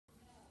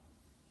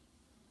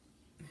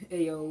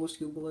Hey yo, what's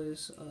good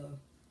boys?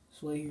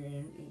 Swayy here,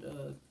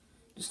 and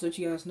just to let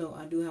you guys know,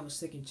 I do have a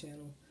second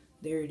channel.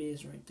 There it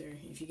is right there.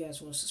 If you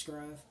guys want to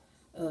subscribe,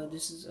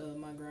 this is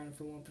my Grinding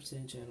for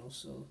 1% channel.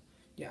 So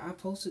yeah, I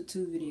posted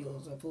 2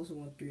 videos. I posted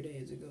one 3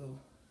 days ago,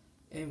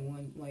 and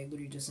one like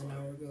literally just an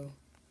hour ago.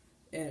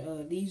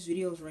 And these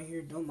videos right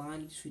here, don't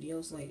mind these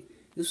videos. Like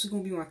this was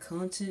gonna be my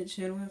content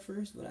channel at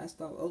first, but I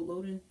stopped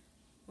uploading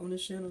on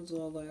this channel,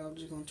 so I'm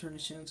just gonna turn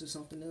this channel to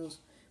something else.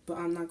 But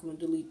I'm not gonna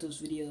delete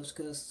those videos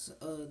because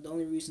the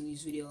only reason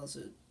these videos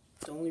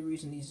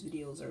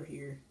are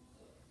here.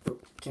 Oh,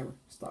 camera,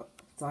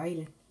 stop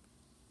hiding.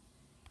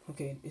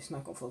 Okay, it's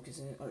not gonna focus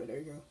in. Alright, there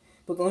you go.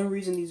 But the only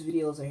reason these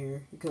videos are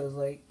here because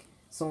like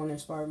someone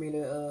inspired me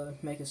to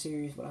make a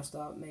series, but I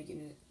stopped making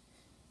it.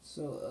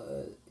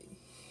 So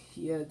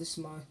yeah, this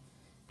is my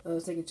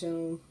second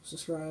channel.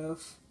 Subscribe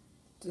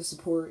to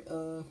support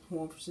 1%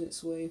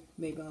 Swayy.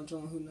 Maybe I'll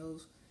join, who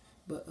knows.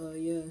 But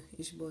yeah,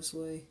 it's your boy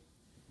Swayy.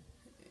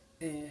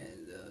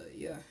 And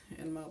yeah,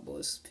 and I'm out,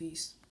 boys. Peace.